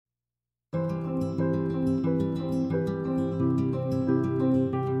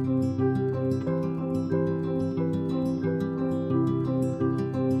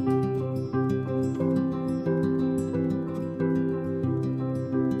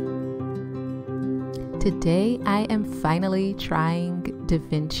Today I am finally trying Da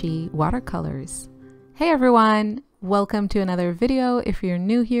Vinci watercolors. Hey everyone, welcome to another video. If you're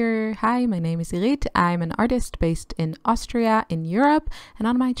new here, hi, my name is Irit. I'm an artist based in Austria in Europe, and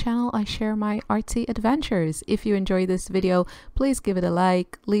on my channel I share my artsy adventures. If you enjoy this video, please give it a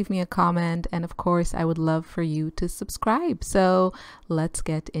like, leave me a comment, and of course I would love for you to subscribe. So let's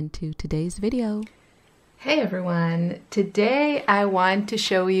get into today's video. Hey everyone, today I want to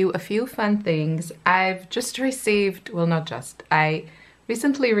show you a few fun things. I've just received, well not just, I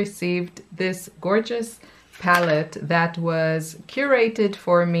recently received this gorgeous palette that was curated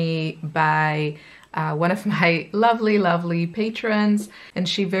for me by one of my lovely patrons, and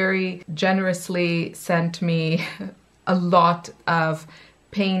she very generously sent me a lot of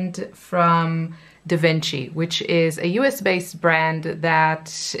paint from Da Vinci, which is a US-based brand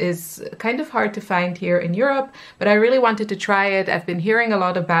that is kind of hard to find here in Europe, but I really wanted to try it. I've been hearing a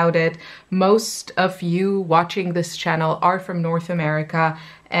lot about it. Most of you watching this channel are from North America,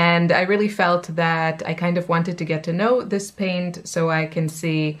 and I really felt that I kind of wanted to get to know this paint so I can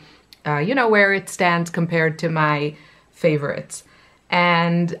see, you know, where it stands compared to my favorites.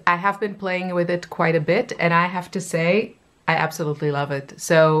 And I have been playing with it quite a bit, and I have to say, I absolutely love it.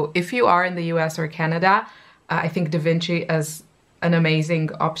 So if you are in the US or Canada, I think Da Vinci is an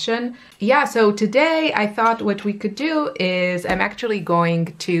amazing option. Yeah, so today I thought what we could do is I'm actually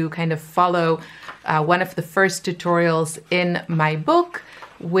going to kind of follow one of the first tutorials in my book,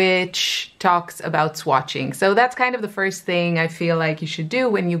 which talks about swatching. So that's kind of the first thing I feel like you should do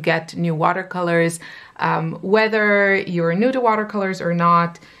when you get new watercolors. Whether you're new to watercolors or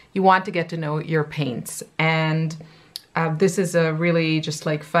not, you want to get to know your paints. And this is a really just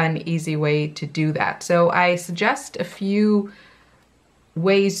like fun, easy way to do that. So I suggest a few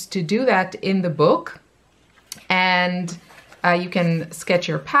ways to do that in the book. And you can sketch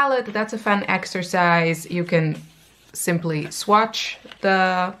your palette. That's a fun exercise. You can simply swatch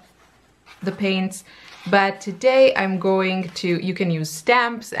the paints. But today I'm going to, you can use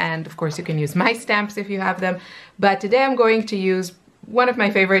stamps, and of course you can use my stamps if you have them. But today I'm going to use one of my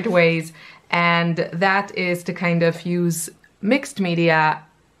favorite ways, and that is to kind of use mixed media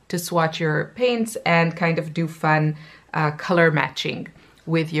to swatch your paints and kind of do fun color matching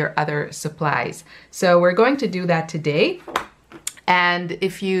with your other supplies. So we're going to do that today. And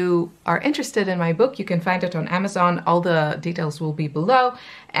if you are interested in my book, you can find it on Amazon. All the details will be below.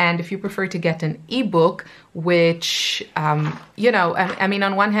 And if you prefer to get an ebook, which, you know, I mean,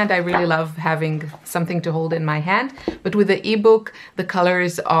 on one hand, I really love having something to hold in my hand. But with the ebook, the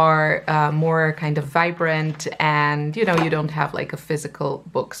colors are more kind of vibrant, and, you know, you don't have like a physical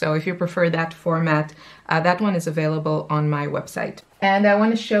book. So if you prefer that format, that one is available on my website. And I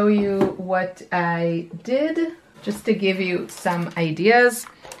want to show you what I did, just to give you some ideas.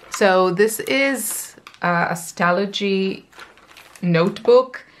 So this is a Stalogy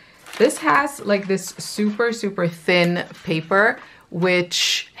notebook. This has like this super thin paper,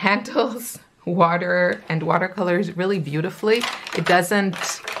 which handles water and watercolors really beautifully.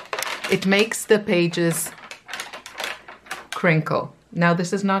 It makes the pages crinkle. Now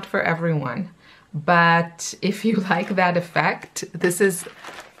this is not for everyone, but if you like that effect, this is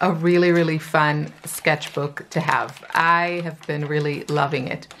a really fun sketchbook to have. I have been really loving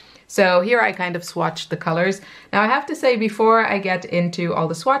it. So here I kind of swatched the colors. Now I have to say, before I get into all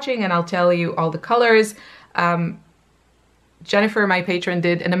the swatching and I'll tell you all the colors, Jennifer, my patron,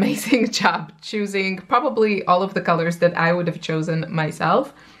 did an amazing job choosing probably all of the colors that I would have chosen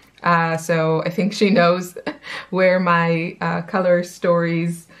myself. So I think she knows where my color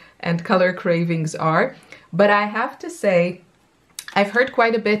stories and color cravings are. But I have to say, I've heard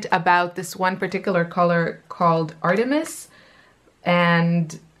quite a bit about this one particular color called Artemis,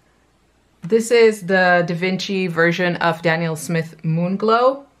 and this is the Da Vinci version of Daniel Smith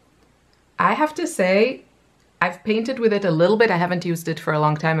Moonglow. I have to say, I've painted with it a little bit. I haven't used it for a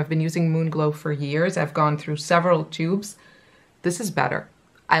long time. I've been using Moonglow for years. I've gone through several tubes. This is better.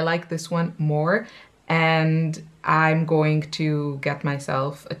 I like this one more, and I'm going to get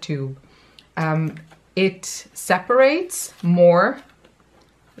myself a tube. It separates more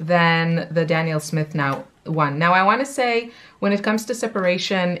than the Daniel Smith one. Now I want to say, when it comes to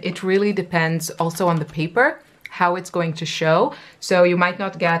separation, it really depends also on the paper, how it's going to show. So you might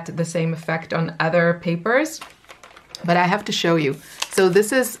not get the same effect on other papers, but I have to show you. So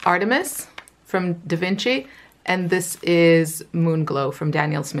this is Artemis from Da Vinci, and this is Moonglow from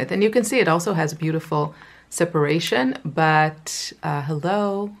Daniel Smith. And you can see it also has beautiful separation, but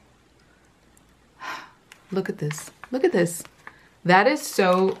hello. Look at this. Look at this. That is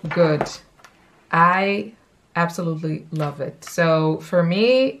so good. I absolutely love it. So for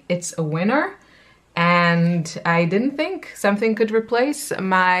me, it's a winner. and I didn't think something could replace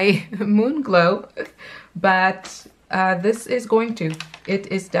my moon glow, but this is going to. It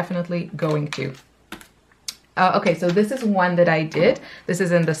is definitely going to. Okay, so this is one that I did. This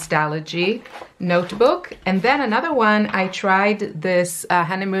is in the Stalogy notebook. And then another one, I tried this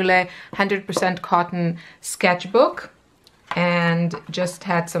Handmade 100% cotton sketchbook and just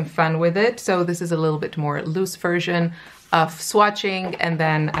had some fun with it. So this is a little bit more loose version of swatching, and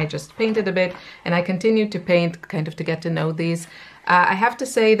then I just painted a bit, and I continued to paint kind of to get to know these. I have to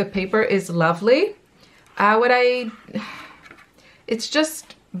say the paper is lovely. It's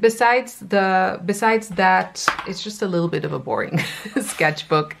just, besides that, it's just a little bit of a boring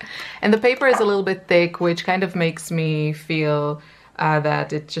sketchbook. And the paper is a little bit thick, which kind of makes me feel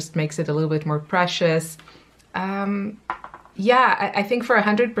that it just makes it a little bit more precious. Yeah, I think for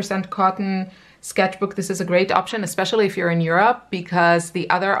 100% cotton sketchbook, this is a great option, especially if you're in Europe, because the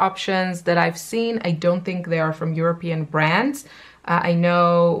other options that I've seen, I don't think they are from European brands. I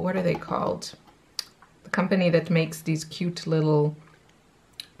know, what are they called? The company that makes these cute little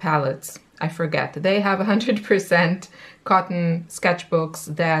palettes, I forget. They have 100% cotton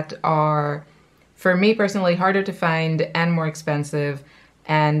sketchbooks that are, for me personally, harder to find and more expensive,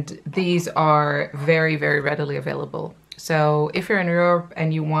 and these are very, very readily available. So if you're in Europe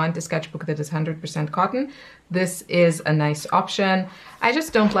and you want a sketchbook that is 100% cotton, this is a nice option. I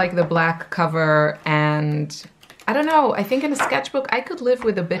just don't like the black cover, and I don't know, I think in a sketchbook I could live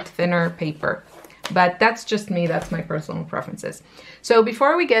with a bit thinner paper. But that's just me, that's my personal preferences. So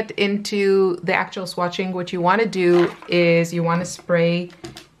before we get into the actual swatching, what you want to do is you want to spray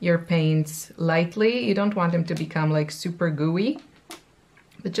your paints lightly. You don't want them to become like super gooey,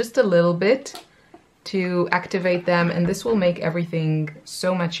 but just a little bit to activate them, and this will make everything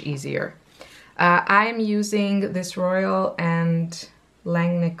so much easier. I'm using this Royal and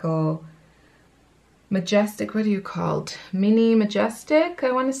Langnickel Majestic, what do you call it? Mini Majestic,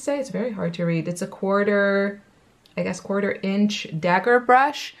 I want to say. It's very hard to read. It's a quarter inch dagger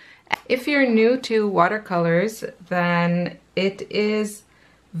brush. If you're new to watercolors, then it is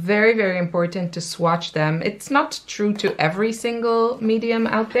very, very important to swatch them. It's not true to every single medium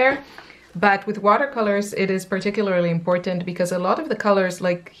out there, but with watercolors, it is particularly important because a lot of the colors,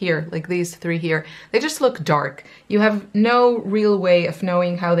 like here, like these three here, they just look dark. You have no real way of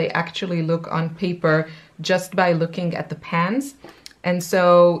knowing how they actually look on paper just by looking at the pans. And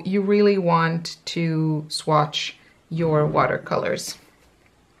so you really want to swatch your watercolors.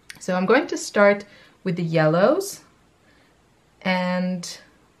 So I'm going to start with the yellows, and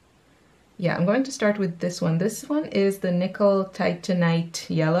yeah, I'm going to start with this one. This one is the Nickel Titanite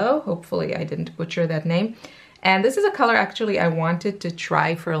Yellow. Hopefully I didn't butcher that name. And this is a color actually I wanted to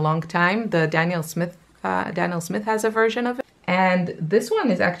try for a long time. The Daniel Smith has a version of it. And this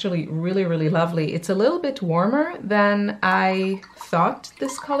one is actually really, really lovely. It's a little bit warmer than I thought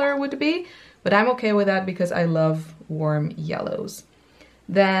this color would be, but I'm okay with that because I love warm yellows.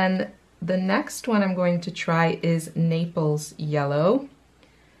 Then the next one I'm going to try is Naples Yellow.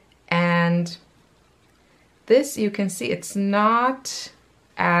 And this, you can see it's not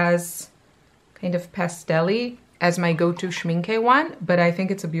as kind of pastel-y as my go-to schminke one, but I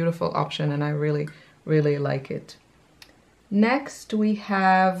think it's a beautiful option and I really, really like it. Next we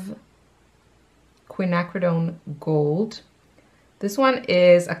have Quinacridone Gold. This one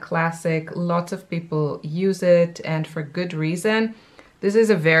is a classic. Lots of people use it, and for good reason. This is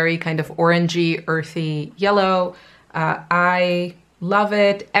a very kind of orangey, earthy yellow. I love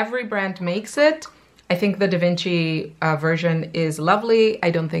it. Every brand makes it. I think the Da Vinci version is lovely.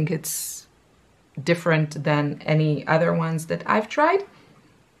 I don't think it's different than any other ones that I've tried,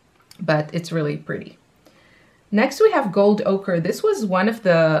 but it's really pretty. Next we have Gold Ochre. This was one of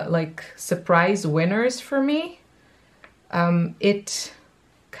the like surprise winners for me. It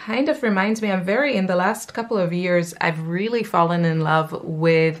kind of reminds me, in the last couple of years, I've really fallen in love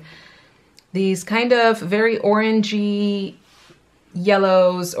with these kind of very orangey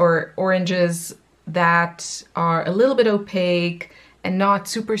yellows or oranges that are a little bit opaque and not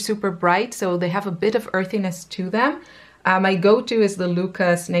super, super bright. So they have a bit of earthiness to them. My go-to is the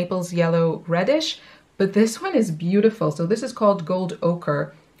Lucas Naples Yellow Reddish, but this one is beautiful. So this is called Gold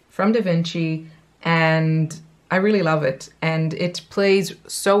Ochre from Da Vinci, and I really love it. And it plays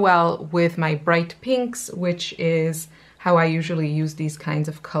so well with my bright pinks, which is how I usually use these kinds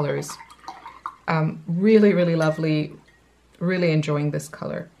of colors. Really, really lovely. Really enjoying this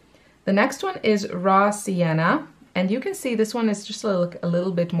color. The next one is Raw Sienna, and you can see this one is just a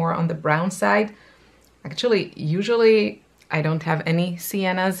little bit more on the brown side. Actually, usually I don't have any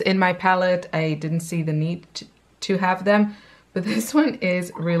siennas in my palette. I didn't see the need to have them, but this one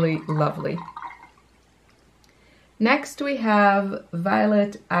is really lovely. Next we have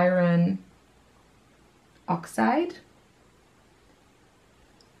Violet Iron Oxide.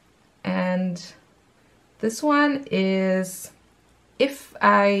 And this one is, if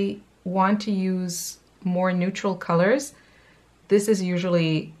I want to use more neutral colors, this is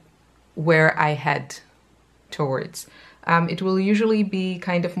usually where I head towards. It will usually be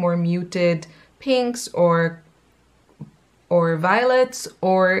kind of more muted pinks or violets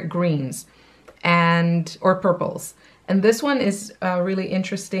or greens or purples. And this one is really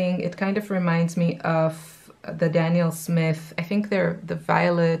interesting. It kind of reminds me of the Daniel Smith. I think they're the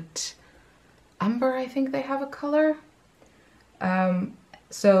Violet Umber, I think they have a color.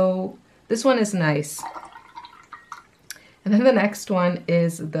 So this one is nice. And then the next one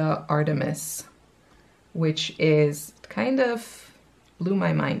is the Artemis, which is kind of blew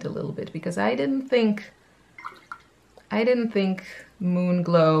my mind a little bit because I didn't think Moon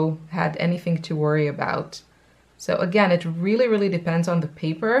Glow had anything to worry about. So again, it really, really depends on the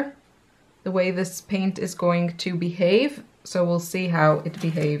paper, the way this paint is going to behave. So we'll see how it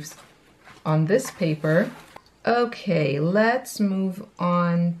behaves on this paper. Okay, let's move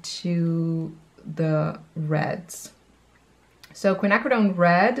on to the reds. So quinacridone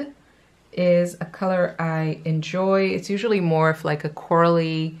red is a color I enjoy. It's usually more of like a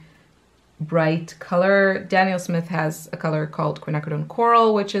corally, bright color. Daniel Smith has a color called quinacridone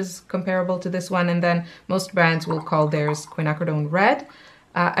coral, which is comparable to this one, and then most brands will call theirs quinacridone red.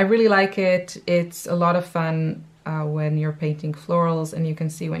 I really like it. It's a lot of fun when you're painting florals, and you can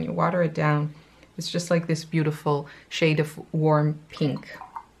see when you water it down, it's just like this beautiful shade of warm pink.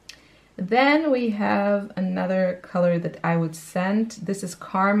 Then we have another color that I would scent. This is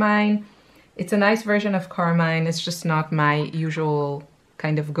Carmine. It's a nice version of Carmine. It's just not my usual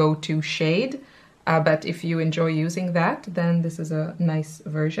kind of go-to shade. But if you enjoy using that, then this is a nice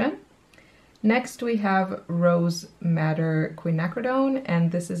version. Next we have Rose Madder Quinacridone,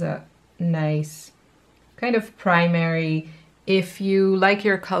 and this is a nice kind of primary. If you like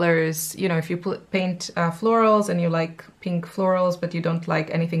your colors, you know, if you paint florals and you like pink florals, but you don't like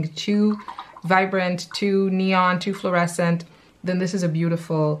anything too vibrant, too neon, too fluorescent, then this is a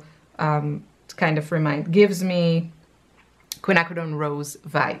beautiful kind of gives me quinacridone rose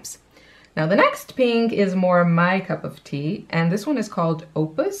vibes. Now the next pink is more my cup of tea, and this one is called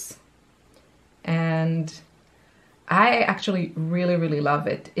Opus, and I actually really, really love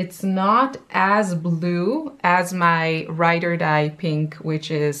it. It's not as blue as my Ride or Die pink, which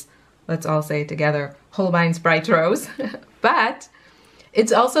is, let's all say it together, Holbein's Bright Rose, but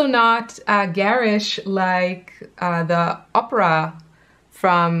it's also not garish like the Opera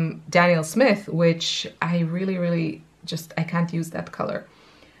from Daniel Smith, which I really, really I can't use that color.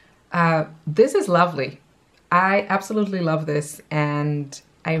 This is lovely. I absolutely love this, and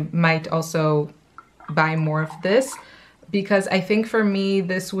I might also buy more of this because I think for me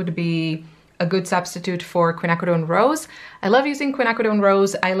this would be a good substitute for quinacridone rose. I love using quinacridone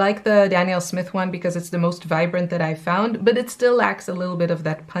rose. I like the Daniel Smith one because it's the most vibrant that I found, but it still lacks a little bit of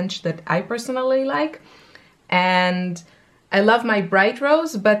that punch that I personally like. And I love my bright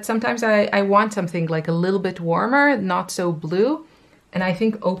rose, but sometimes I want something like a little bit warmer, not so blue. And I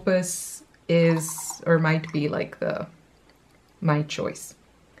think Opus is, or might be like my choice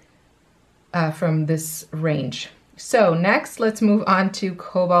from this range. So next, let's move on to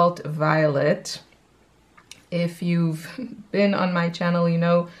Cobalt Violet. If you've been on my channel, you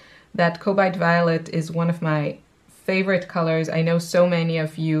know that Cobalt Violet is one of my favorite colors. I know so many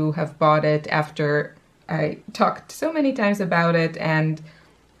of you have bought it after I talked so many times about it, and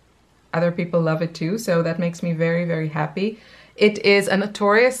other people love it too, so that makes me very, very happy. It is a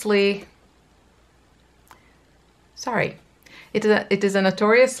notoriously, it is a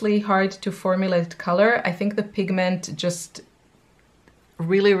notoriously hard to formulate color. I think the pigment just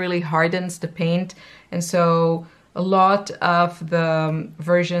really, really hardens the paint, and so a lot of the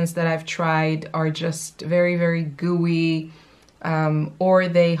versions that I've tried are just very, very gooey, or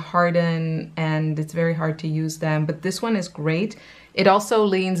they harden and it's very hard to use them. But this one is great. It also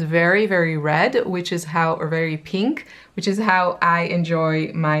leans very, very red, or very pink, which is how I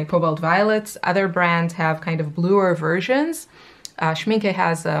enjoy my Cobalt Violets. Other brands have kind of bluer versions. Schmincke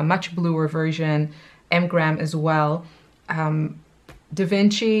has a much bluer version, Mgram as well. Da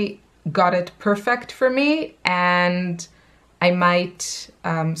Vinci got it perfect for me, and I might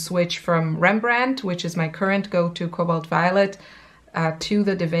switch from Rembrandt, which is my current go-to Cobalt Violet, to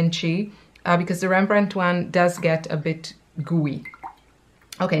the Da Vinci, because the Rembrandt one does get a bit gooey.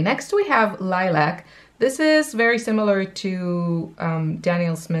 Okay, next we have Lilac. This is very similar to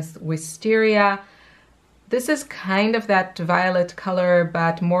Daniel Smith's Wisteria. This is kind of that violet color,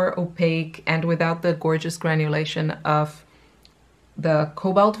 but more opaque and without the gorgeous granulation of the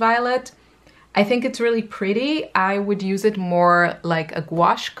cobalt violet. I think it's really pretty. I would use it more like a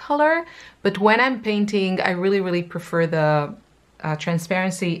gouache color, but when I'm painting, I really prefer the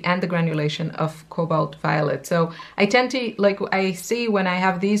transparency and the granulation of cobalt violet. So I tend to, like I see when I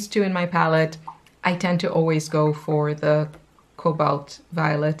have these two in my palette, I tend to always go for the cobalt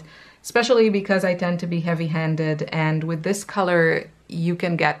violet, especially because I tend to be heavy-handed, and with this color you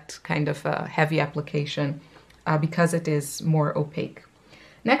can get kind of a heavy application because it is more opaque.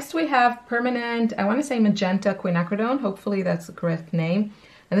 Next we have permanent, I want to say magenta quinacridone, hopefully that's the correct name.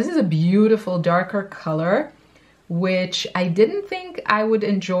 And this is a beautiful darker color, which I didn't think I would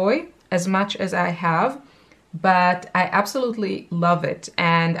enjoy as much as I have, but I absolutely love it.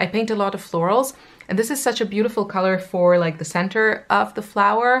 And I paint a lot of florals, and this is such a beautiful color for like the center of the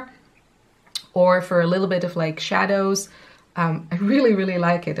flower or for a little bit of like shadows. I really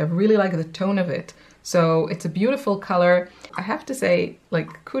like it. I really like the tone of it. So it's a beautiful color. I have to say,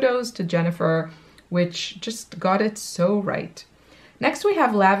 like, kudos to Jennifer, which just got it so right. Next we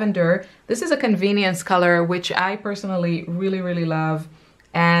have lavender. This is a convenience color, which I personally really love.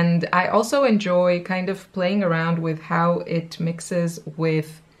 And I also enjoy kind of playing around with how it mixes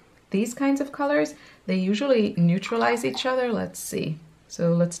with these kinds of colors. They usually neutralize each other. Let's see.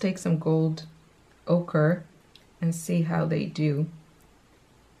 So let's take some gold ochre and see how they do.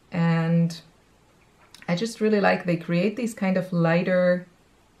 And I just really like, they create these kind of lighter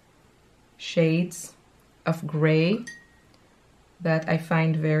shades of gray that I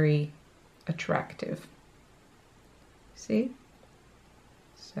find very attractive. See?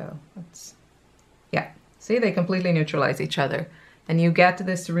 So let's, yeah, see, they completely neutralize each other and you get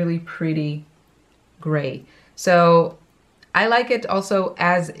this really pretty gray. So I like it also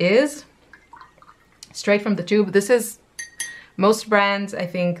as is, straight from the tube. This is, most brands, I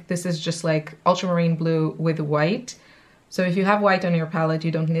think this is just like ultramarine blue with white. So if you have white on your palette,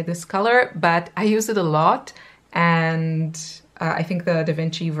 you don't need this color, but I use it a lot, and I think the Da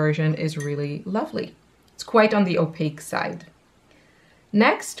Vinci version is really lovely. It's quite on the opaque side.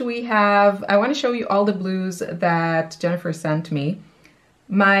 Next we have, I want to show you all the blues that Jennifer sent me.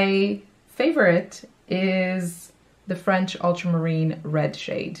 My favorite is the French ultramarine red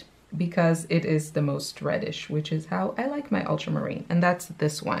shade, because it is the most reddish, which is how I like my ultramarine, and that's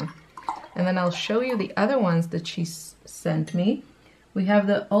this one. And then I'll show you the other ones that she sent me. We have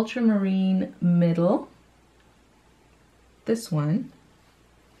the ultramarine middle, this one,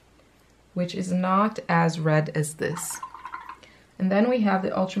 which is not as red as this. And then we have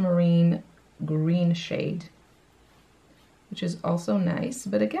the ultramarine green shade, which is also nice,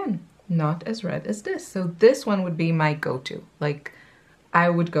 but again, not as red as this. So this one would be my go-to, like I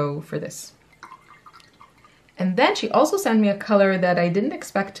would go for this. And then she also sent me a color that I didn't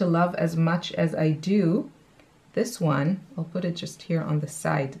expect to love as much as I do. This one, I'll put it just here on the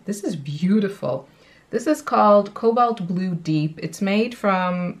side. This is beautiful. This is called Cobalt Blue Deep. It's made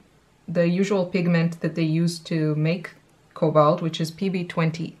from the usual pigment that they use to make cobalt, which is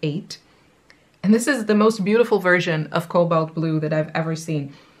PB28. And this is the most beautiful version of cobalt blue that I've ever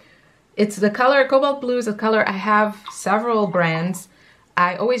seen. It's the color, cobalt blue is a color, I have several brands.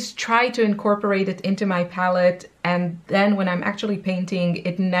 I always try to incorporate it into my palette, and then when I'm actually painting,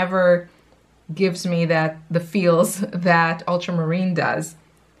 it never gives me the feels that ultramarine does.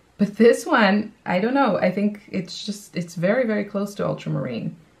 But this one, I don't know, I think it's very close to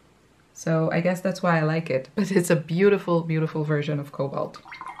ultramarine. So I guess that's why I like it, but it's a beautiful version of cobalt.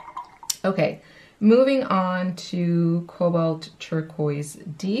 Okay, moving on to Cobalt Turquoise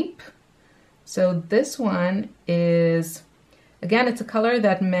Deep. So this one is, again, it's a color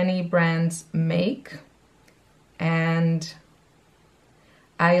that many brands make, and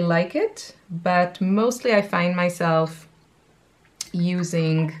I like it, but mostly I find myself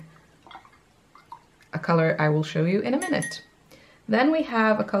using a color I will show you in a minute. Then we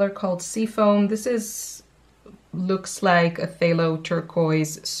have a color called Seafoam. This looks like a phthalo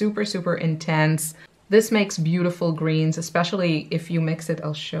turquoise, super intense. This makes beautiful greens, especially if you mix it.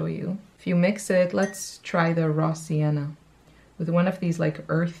 I'll show you. If you mix it, let's try the raw sienna with one of these like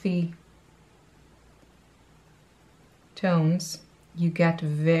earthy tones. You get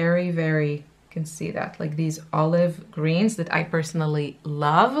very, you can see that, like these olive greens that I personally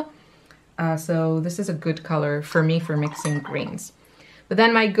love. So this is a good color for me for mixing greens. But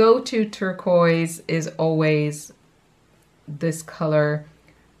then my go-to turquoise is always this color,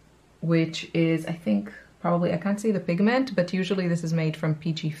 which is, I think, probably, I can't see the pigment, but usually this is made from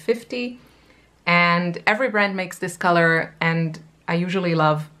PG50. And every brand makes this color, and I usually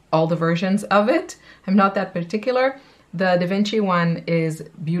love all the versions of it. I'm not that particular. The Da Vinci one is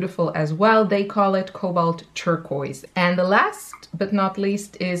beautiful as well. They call it cobalt turquoise. And the last but not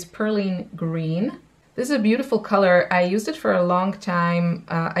least is perline green. This is a beautiful color. I used it for a long time.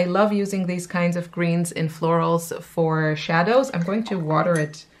 I love using these kinds of greens in florals for shadows. I'm going to water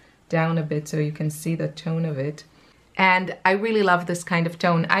it down a bit so you can see the tone of it. And I really love this kind of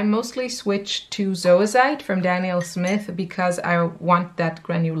tone. I mostly switch to Zoazite from Daniel Smith because I want that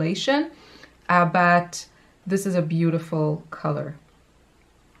granulation, but this is a beautiful color.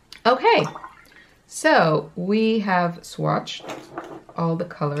 Okay, so we have swatched all the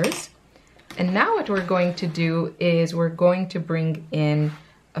colors. And now what we're going to do is we're going to bring in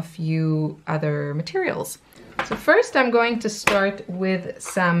a few other materials. So first I'm going to start with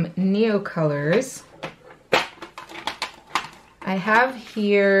some neo colors. I have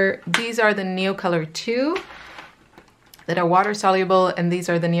here, these are the Neocolor 2 that are water soluble, and these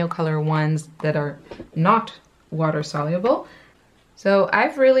are the Neocolor ones that are not water soluble. So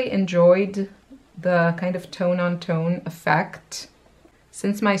I've really enjoyed the kind of tone-on-tone effect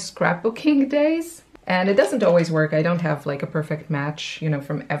since my scrapbooking days. And it doesn't always work. I don't have like a perfect match, you know,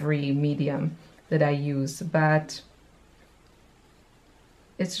 from every medium that I use, but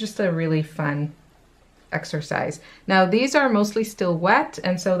it's just a really fun exercise. Now these are mostly still wet,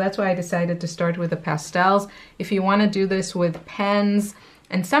 and so that's why I decided to start with the pastels. If you want to do this with pens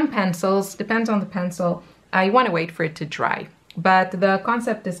and some pencils, depends on the pencil, you want to wait for it to dry. But the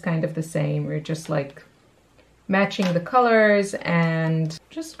concept is kind of the same. We're just like matching the colors and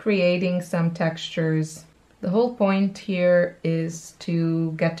just creating some textures. The whole point here is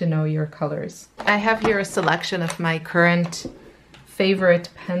to get to know your colors. I have here a selection of my current favorite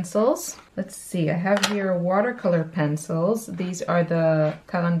pencils. Let's see, I have here watercolor pencils. These are the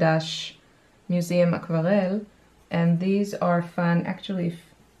Caran d'Ache Museum Aquarelle, and these are fun. Actually,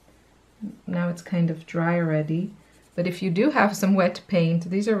 now it's kind of dry already, but if you do have some wet paint,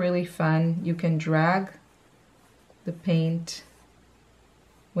 these are really fun. You can drag the paint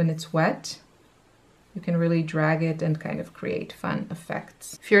when it's wet. You can really drag it and kind of create fun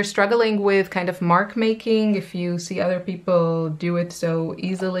effects. If you're struggling with kind of mark making, if you see other people do it so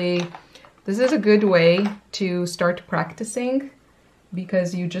easily, this is a good way to start practicing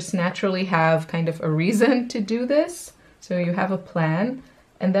because you just naturally have kind of a reason to do this. So you have a plan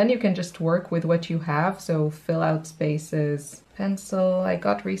and then you can just work with what you have. So fill out spaces. Pencil I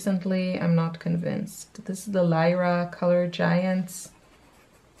got recently, I'm not convinced. This is the Lyra Color Giants.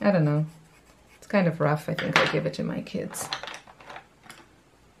 I don't know. Kind of rough. I think I'll give it to my kids.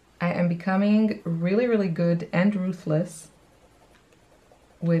 I am becoming really, really good and ruthless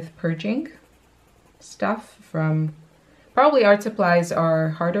with purging stuff from, probably art supplies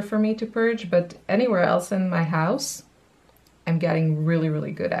are harder for me to purge, but anywhere else in my house, I'm getting really,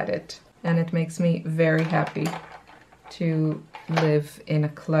 really good at it. And it makes me very happy to live in a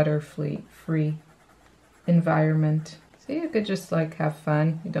clutter-free environment. So you could just like have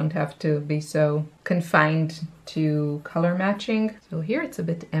fun. You don't have to be so confined to color matching. So here it's a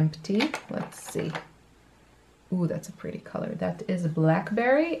bit empty. Let's see. Ooh, that's a pretty color. That is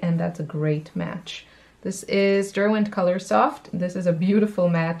Blackberry, and that's a great match. This is Derwent Color Soft. This is a beautiful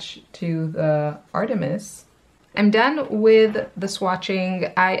match to the Artemis. I'm done with the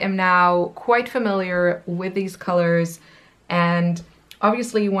swatching. I am now quite familiar with these colors, and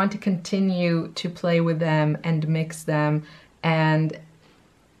obviously you want to continue to play with them and mix them and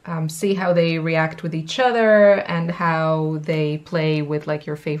see how they react with each other and how they play with like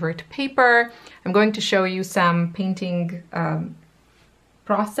your favorite paper. I'm going to show you some painting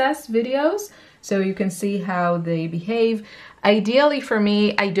process videos so you can see how they behave. Ideally for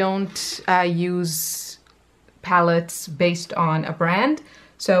me, I don't use palettes based on a brand.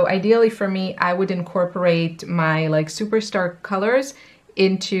 So ideally for me, I would incorporate my like superstar colors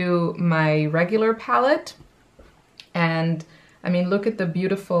into my regular palette. And I mean, look at the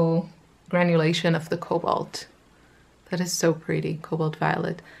beautiful granulation of the cobalt. That is so pretty, cobalt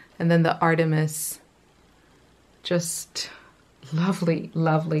violet. And then the Artemis, just lovely,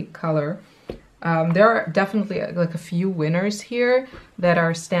 lovely color. There are definitely like a few winners here that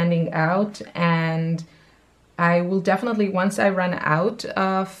are standing out, and I will definitely, once I run out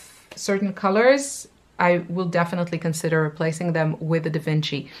of certain colors, I will definitely consider replacing them with the Da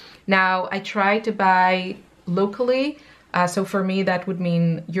Vinci. Now, I try to buy locally, so for me that would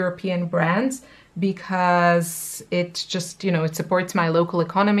mean European brands, because it just, you know, it supports my local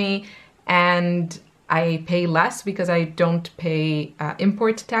economy, and I pay less because I don't pay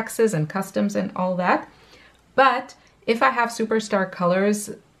import taxes and customs and all that. But if I have superstar colors,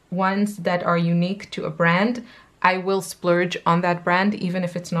 ones that are unique to a brand, I will splurge on that brand even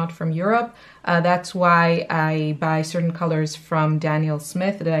if it's not from Europe. That's why I buy certain colors from Daniel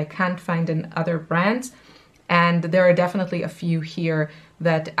Smith that I can't find in other brands. And there are definitely a few here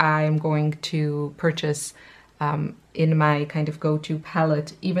that I'm going to purchase in my kind of go-to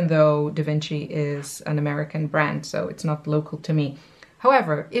palette, even though Da Vinci is an American brand, so it's not local to me.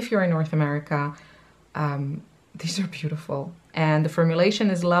 However, if you're in North America, these are beautiful and the formulation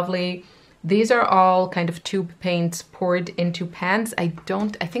is lovely. These are all kind of tube paints poured into pans. I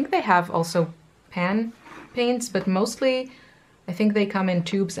think they have also pan paints, but mostly I think they come in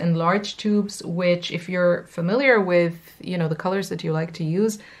tubes and large tubes, which if you're familiar with, you know, the colors that you like to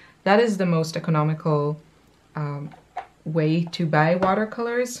use, that is the most economical way to buy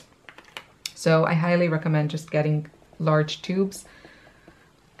watercolors. So I highly recommend just getting large tubes.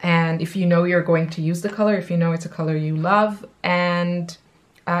 And if you know you're going to use the color, if you know it's a color you love, and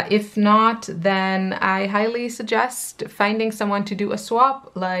if not, then I highly suggest finding someone to do a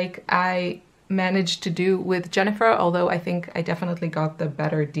swap like I managed to do with Jennifer, although I think I definitely got the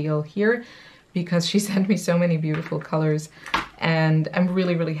better deal here because she sent me so many beautiful colors, and I'm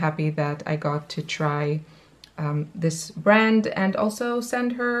really, really happy that I got to try this brand and also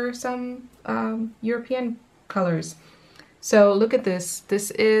send her some European colors. So look at this. This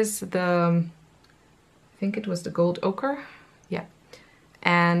is the, I think it was the gold ochre. Yeah.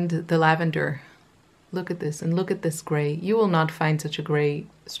 And the lavender. Look at this, and look at this gray. You will not find such a gray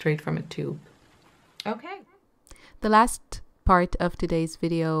straight from a tube. Okay. The last part of today's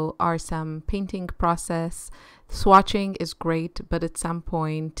video are some painting process. Swatching is great, but at some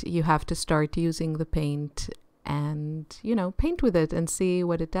point you have to start using the paint and, you know, paint with it and see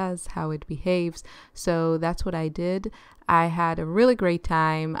what it does, how it behaves. So that's what I did. I had a really great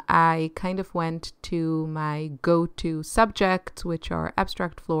time. I kind of went to my go-to subjects, which are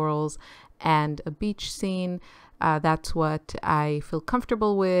abstract florals and a beach scene. That's what I feel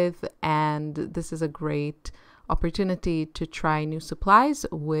comfortable with, and this is a great opportunity to try new supplies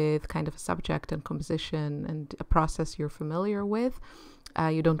with kind of a subject and composition and a process you're familiar with.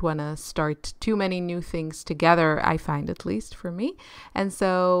 You don't want to start too many new things together, I find, at least for me. And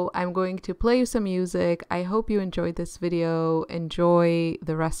so I'm going to play you some music. I hope you enjoyed this video. Enjoy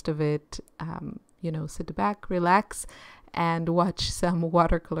the rest of it. You know, sit back, relax, and watch some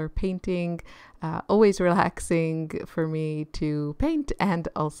watercolor painting. Always relaxing for me to paint and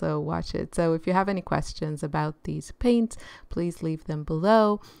also watch it. So if you have any questions about these paints, please leave them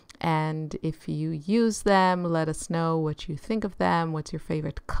below. And if you use them, let us know what you think of them. What's your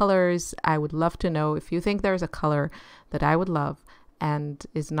favorite colors? I would love to know. If you think there's a color that I would love and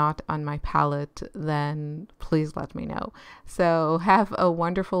is not on my palette, then please let me know. So have a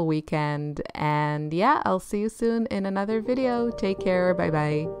wonderful weekend. And yeah, I'll see you soon in another video. Take care. Bye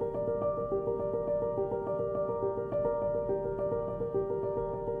bye.